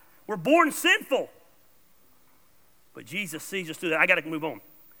 we're born sinful. But Jesus sees us through that. I got to move on.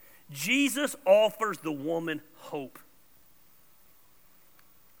 Jesus offers the woman hope.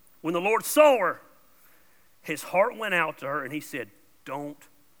 When the Lord saw her, his heart went out to her and he said, don't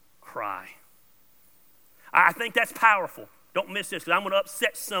cry. I think that's powerful. Don't miss this, because I'm going to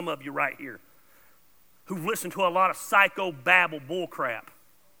upset some of you right here who've listened to a lot of psycho-babble bullcrap.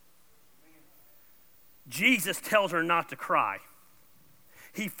 Jesus tells her not to cry.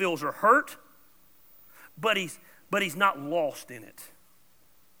 He feels her hurt, but he's not lost in it.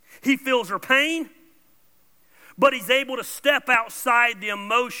 He feels her pain, but he's able to step outside the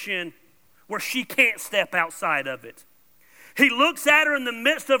emotion where she can't step outside of it. He looks at her in the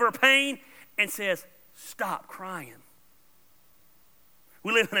midst of her pain and says, stop crying.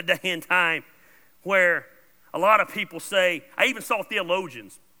 We live in a day and time where a lot of people say, I even saw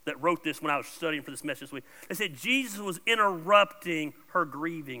theologians that wrote this when I was studying for this message this week. They said Jesus was interrupting her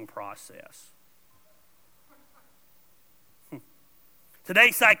grieving process.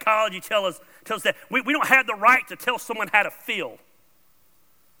 Today's psychology tells us that we don't have the right to tell someone how to feel.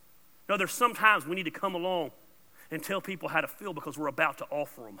 No, there's sometimes we need to come along and tell people how to feel because we're about to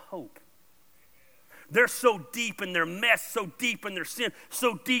offer them hope. They're so deep in their mess, so deep in their sin,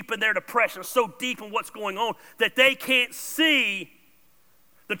 so deep in their depression, so deep in what's going on that they can't see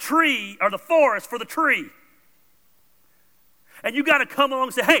the tree or the forest for the tree. And you got to come along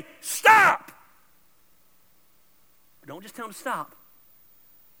and say, hey, stop. But don't just tell them to stop.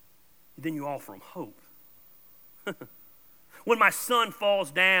 Then you offer them hope. When my son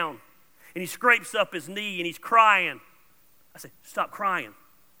falls down and he scrapes up his knee and he's crying, I say, stop crying.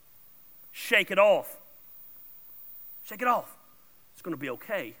 Shake it off. Shake it off. It's going to be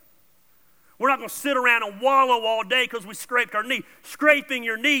okay. We're not going to sit around and wallow all day because we scraped our knee. Scraping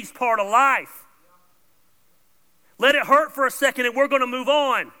your knee is part of life. Let it hurt for a second and we're going to move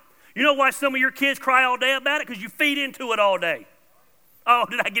on. You know why some of your kids cry all day about it? Because you feed into it all day. Oh,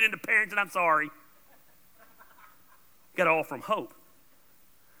 did I get into parenting? I'm sorry. Got to offer them hope.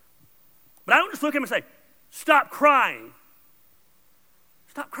 But I don't just look at them and say, stop crying.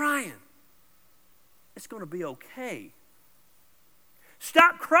 Stop crying. It's going to be okay.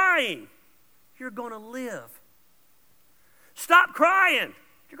 Stop crying. You're going to live. Stop crying.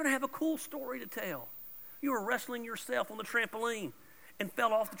 You're going to have a cool story to tell. You were wrestling yourself on the trampoline and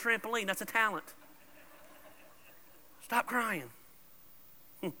fell off the trampoline. That's a talent. Stop crying.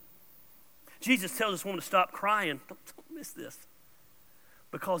 Jesus tells this woman to stop crying. Don't miss this.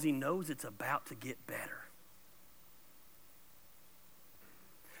 Because he knows it's about to get better.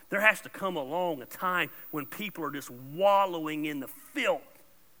 There has to come along a time when people are just wallowing in the filth.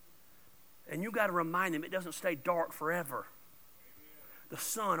 And you got to remind them it doesn't stay dark forever. The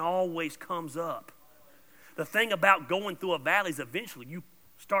sun always comes up. The thing about going through a valley is eventually you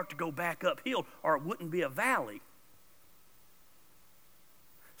start to go back uphill, or it wouldn't be a valley.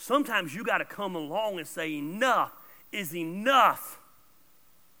 Sometimes you got to come along and say enough is enough.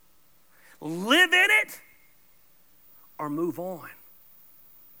 Live in it or move on.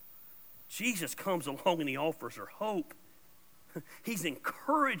 Jesus comes along and he offers her hope. He's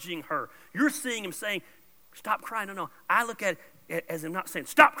encouraging her. You're seeing him saying, stop crying. No. I look at it as him not saying,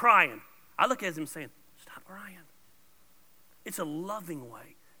 stop crying. I look at him saying, stop crying. It's a loving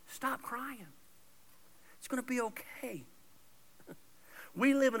way. Stop crying. It's going to be okay.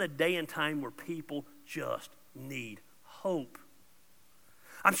 We live in a day and time where people just need hope.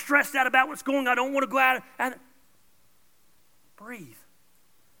 I'm stressed out about what's going on. I don't want to go out. Breathe.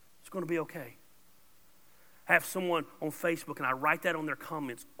 It's going to be okay. I have someone on Facebook, and I write that on their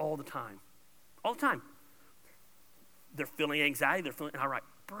comments all the time. All the time. They're feeling anxiety. And I write,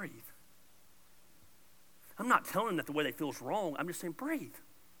 breathe. I'm not telling them that the way they feel is wrong. I'm just saying, breathe.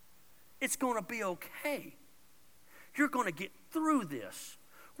 It's going to be okay. You're going to get through this.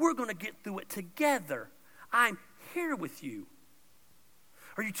 We're going to get through it together. I'm here with you.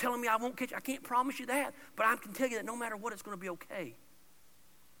 Are you telling me I won't catch you? I can't promise you that, but I can tell you that no matter what, it's going to be okay.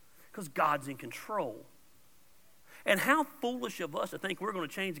 Because God's in control. And how foolish of us to think we're going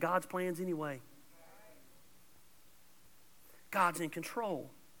to change God's plans anyway. God's in control.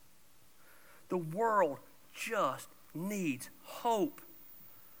 The world just needs hope.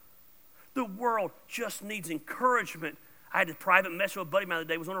 The world just needs encouragement. I had a private message with a buddy of mine the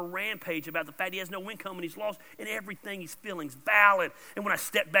other day. Was on a rampage about the fact he has no income and he's lost, and everything he's feeling is valid. And when I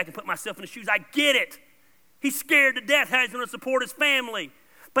step back and put myself in his shoes, I get it. He's scared to death how he's going to support his family.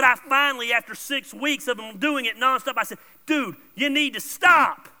 But I finally, after 6 weeks of him doing it nonstop, I said, dude, you need to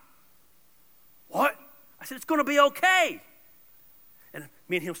stop. What? I said, it's going to be okay. And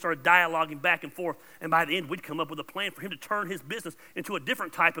me and him started dialoguing back and forth. And by the end, we'd come up with a plan for him to turn his business into a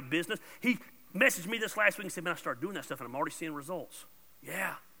different type of business. He messaged me this last week and said, man, I started doing that stuff and I'm already seeing results.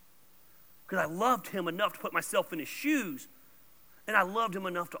 Yeah. Because I loved him enough to put myself in his shoes. And I loved him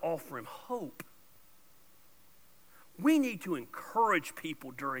enough to offer him hope. We need to encourage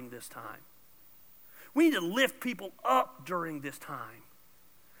people during this time. We need to lift people up during this time.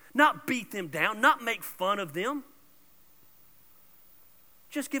 Not beat them down, not make fun of them.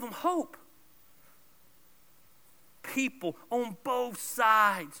 Just give them hope. People on both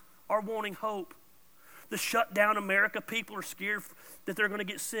sides are wanting hope. The shut down America people are scared that they're going to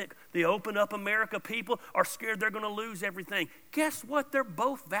get sick. The open up America people are scared they're going to lose everything. Guess what? They're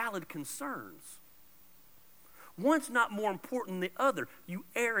both valid concerns. One's not more important than the other. You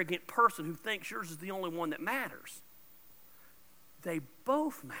arrogant person who thinks yours is the only one that matters. They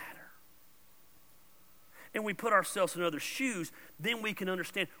both matter. And we put ourselves in other shoes, then we can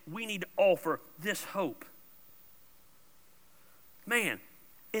understand we need to offer this hope. Man,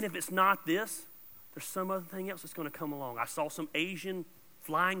 and if it's not this, there's some other thing else that's going to come along. I saw some Asian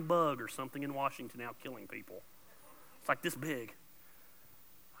flying bug or something in Washington now killing people. It's like this big.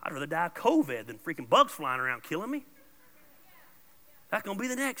 I'd rather die of COVID than freaking bugs flying around killing me. That's going to be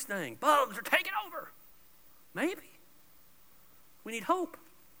the next thing. Bugs are taking over. Maybe. We need hope.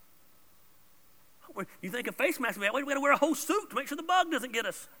 You think a face mask, we got to wear a whole suit to make sure the bug doesn't get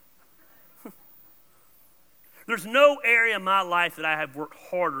us. There's no area in my life that I have worked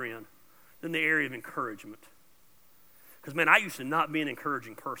harder in than the area of encouragement. Because, man, I used to not be an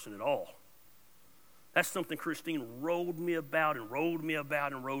encouraging person at all. That's something Christine rolled me about and rolled me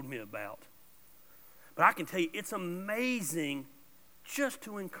about and rolled me about. But I can tell you, it's amazing just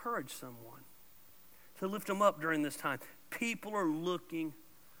to encourage someone, to lift them up during this time. People are looking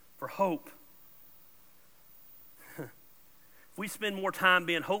for hope. If we spend more time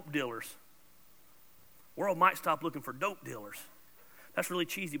being hope dealers, the world might stop looking for dope dealers. That's really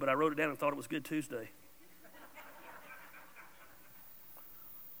cheesy, but I wrote it down and thought it was Good Tuesday.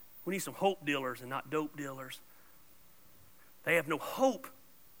 We need some hope dealers and not dope dealers. They have no hope.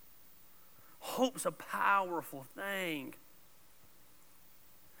 Hope's a powerful thing.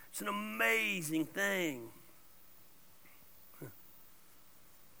 It's an amazing thing.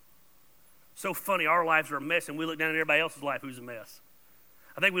 So funny, our lives are a mess, and we look down at everybody else's life who's a mess.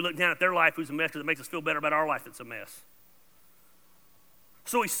 I think we look down at their life who's a mess because it makes us feel better about our life that's a mess.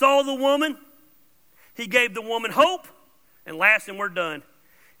 So he saw the woman. He gave the woman hope. And last, and we're done,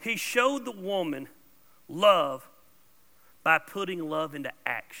 he showed the woman love by putting love into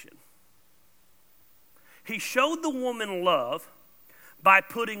action. He showed the woman love by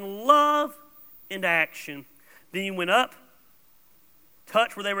putting love into action. Then he went up,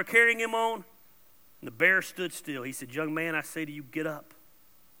 touched where they were carrying him on, and the bear stood still. He said, young man, I say to you, get up.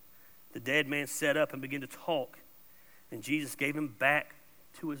 The dead man sat up and began to talk, and Jesus gave him back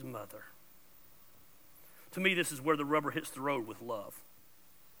to his mother. To me, this is where the rubber hits the road with love.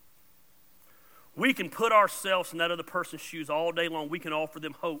 We can put ourselves in that other person's shoes all day long. We can offer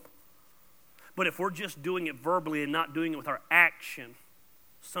them hope. But if we're just doing it verbally and not doing it with our action,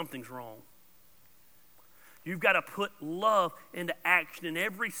 something's wrong. You've got to put love into action. In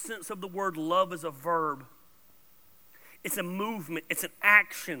every sense of the word, love is a verb. It's a movement. It's an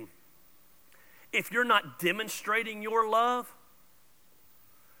action. If you're not demonstrating your love,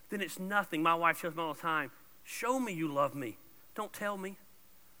 then it's nothing. My wife tells me all the time, show me you love me. Don't tell me.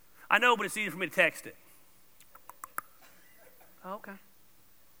 I know, but it's easier for me to text it. Oh, okay.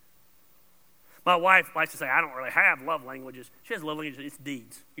 My wife likes to say, I don't really have love languages. She has love languages. It's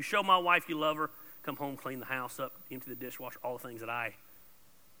deeds. You show my wife you love her, come home, clean the house up, empty the dishwasher, all the things that I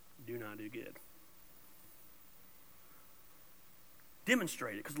do not do good.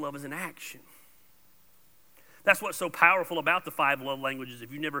 Demonstrate it, because love is an action. That's what's so powerful about the 5 love languages.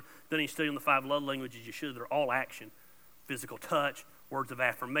 If you've never done any study on the 5 love languages, you should. They're all action. Physical touch, words of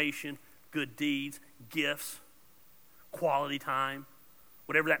affirmation, good deeds, gifts, quality time,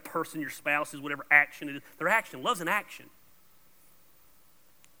 whatever that person, your spouse is, whatever action it is. They're action. Love's an action.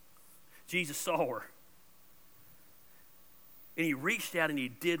 Jesus saw her. And he reached out and he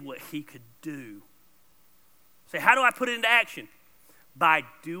did what he could do. Say, how do I put it into action? By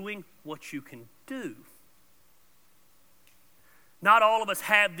doing what you can do. Not all of us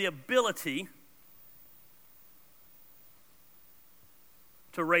have the ability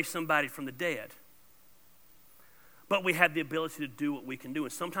to raise somebody from the dead. But we have the ability to do what we can do.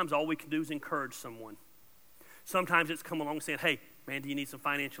 And sometimes all we can do is encourage someone. Sometimes it's come along and saying, hey, man, do you need some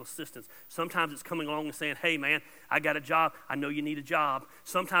financial assistance? Sometimes it's coming along and saying, hey, man, I got a job. I know you need a job.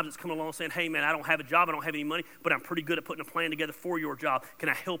 Sometimes it's coming along and saying, hey, man, I don't have a job. I don't have any money, but I'm pretty good at putting a plan together for your job. Can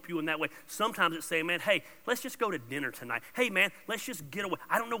I help you in that way? Sometimes it's saying, man, hey, let's just go to dinner tonight. Hey, man, let's just get away.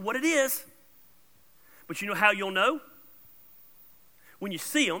 I don't know what it is, but you know how you'll know? When you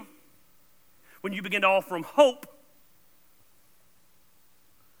see them, when you begin to offer them hope,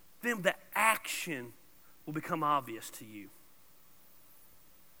 then the action will become obvious to you.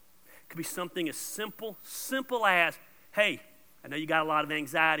 It could be something as simple as, hey, I know you got a lot of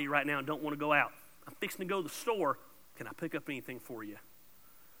anxiety right now and don't want to go out. I'm fixing to go to the store. Can I pick up anything for you?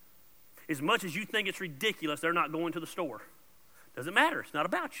 As much as you think it's ridiculous, they're not going to the store. Doesn't matter. It's not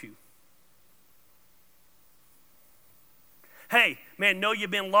about you. Hey, man, know you've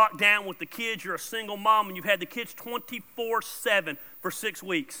been locked down with the kids. You're a single mom and you've had the kids 24/7 for 6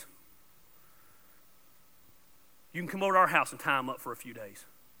 weeks. You can come over to our house and tie them up for a few days.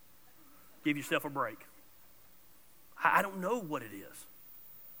 Give yourself a break. I don't know what it is,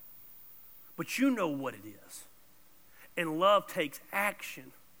 but you know what it is. And love takes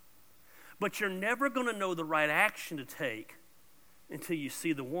action. But you're never going to know the right action to take until you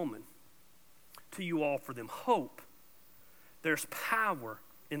see the woman, till you offer them hope. There's power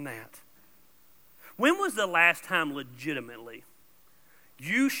in that. When was the last time legitimately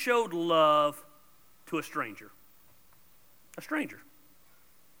you showed love to a stranger? A stranger.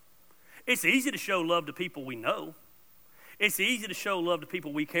 It's easy to show love to people we know. It's easy to show love to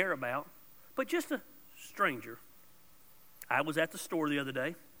people we care about. But just a stranger. I was at the store the other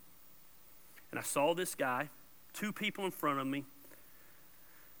day, and I saw this guy, 2 people in front of me,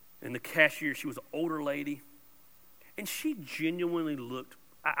 and the cashier, she was an older lady, and she genuinely looked,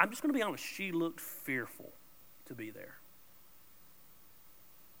 I'm just going to be honest, she looked fearful to be there.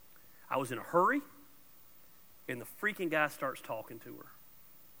 I was in a hurry, and the freaking guy starts talking to her.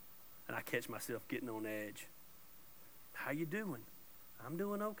 And I catch myself getting on edge. How you doing? I'm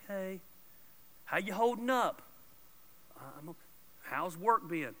doing okay. How you holding up? I'm okay. How's work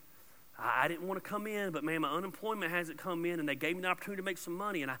been? I didn't want to come in, but man, my unemployment hasn't come in, and they gave me the opportunity to make some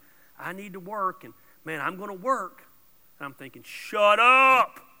money, and I need to work, and man, I'm going to work. And I'm thinking, shut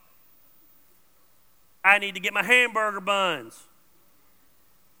up. I need to get my hamburger buns.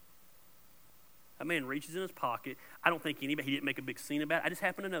 That man reaches in his pocket. I don't think he didn't make a big scene about it. I just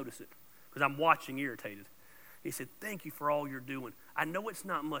happened to notice it because I'm watching irritated. He said, thank you for all you're doing. I know it's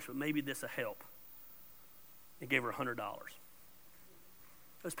not much, but maybe this will help. He gave her $100.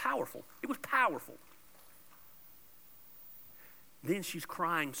 It was powerful. It was powerful. Then she's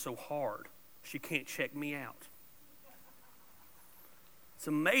crying so hard, she can't check me out. It's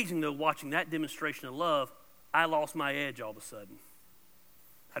amazing, though, watching that demonstration of love, I lost my edge all of a sudden.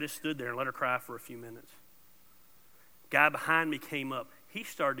 I just stood there and let her cry for a few minutes. Guy behind me came up. He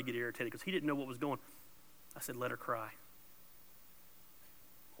started to get irritated because he didn't know what was going on. I said, let her cry.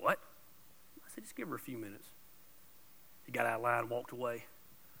 What? I said, just give her a few minutes. He got out of line and walked away.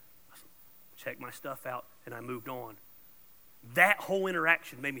 I checked my stuff out, and I moved on. That whole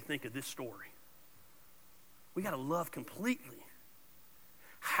interaction made me think of this story. We got to love completely.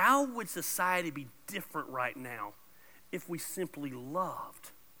 How would society be different right now if we simply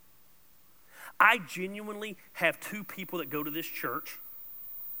loved? I genuinely have two people that go to this church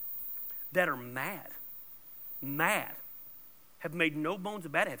that are mad, have made no bones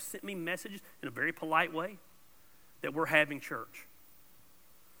about it, have sent me messages in a very polite way that we're having church.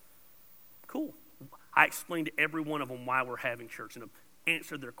 Cool. I explained to every one of them why we're having church and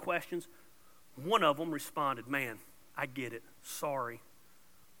answered their questions. One of them responded, man, I get it. Sorry.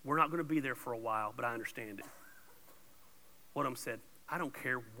 We're not going to be there for a while, but I understand it. One of them said, I don't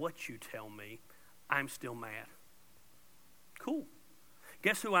care what you tell me. I'm still mad. Cool.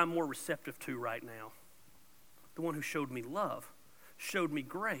 Guess who I'm more receptive to right now? The one who showed me love, showed me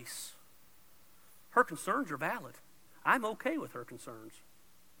grace. Her concerns are valid. I'm okay with her concerns.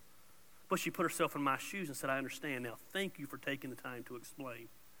 But she put herself in my shoes and said, I understand now. Thank you for taking the time to explain.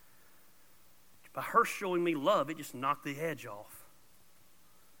 By her showing me love, it just knocked the edge off.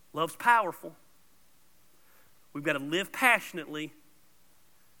 Love's powerful. We've got to live passionately.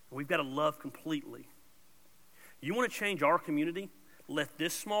 And we've got to love completely. You want to change our community? Let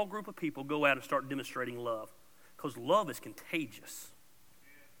this small group of people go out and start demonstrating love. Because love is contagious.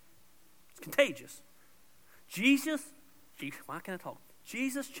 It's contagious. Why can't I talk?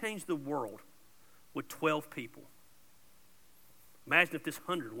 Jesus changed the world with 12 people. Imagine if this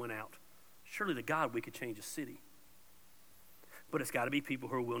 100 went out. Surely to God we could change a city. But it's got to be people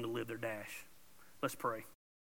who are willing to live their dash. Let's pray.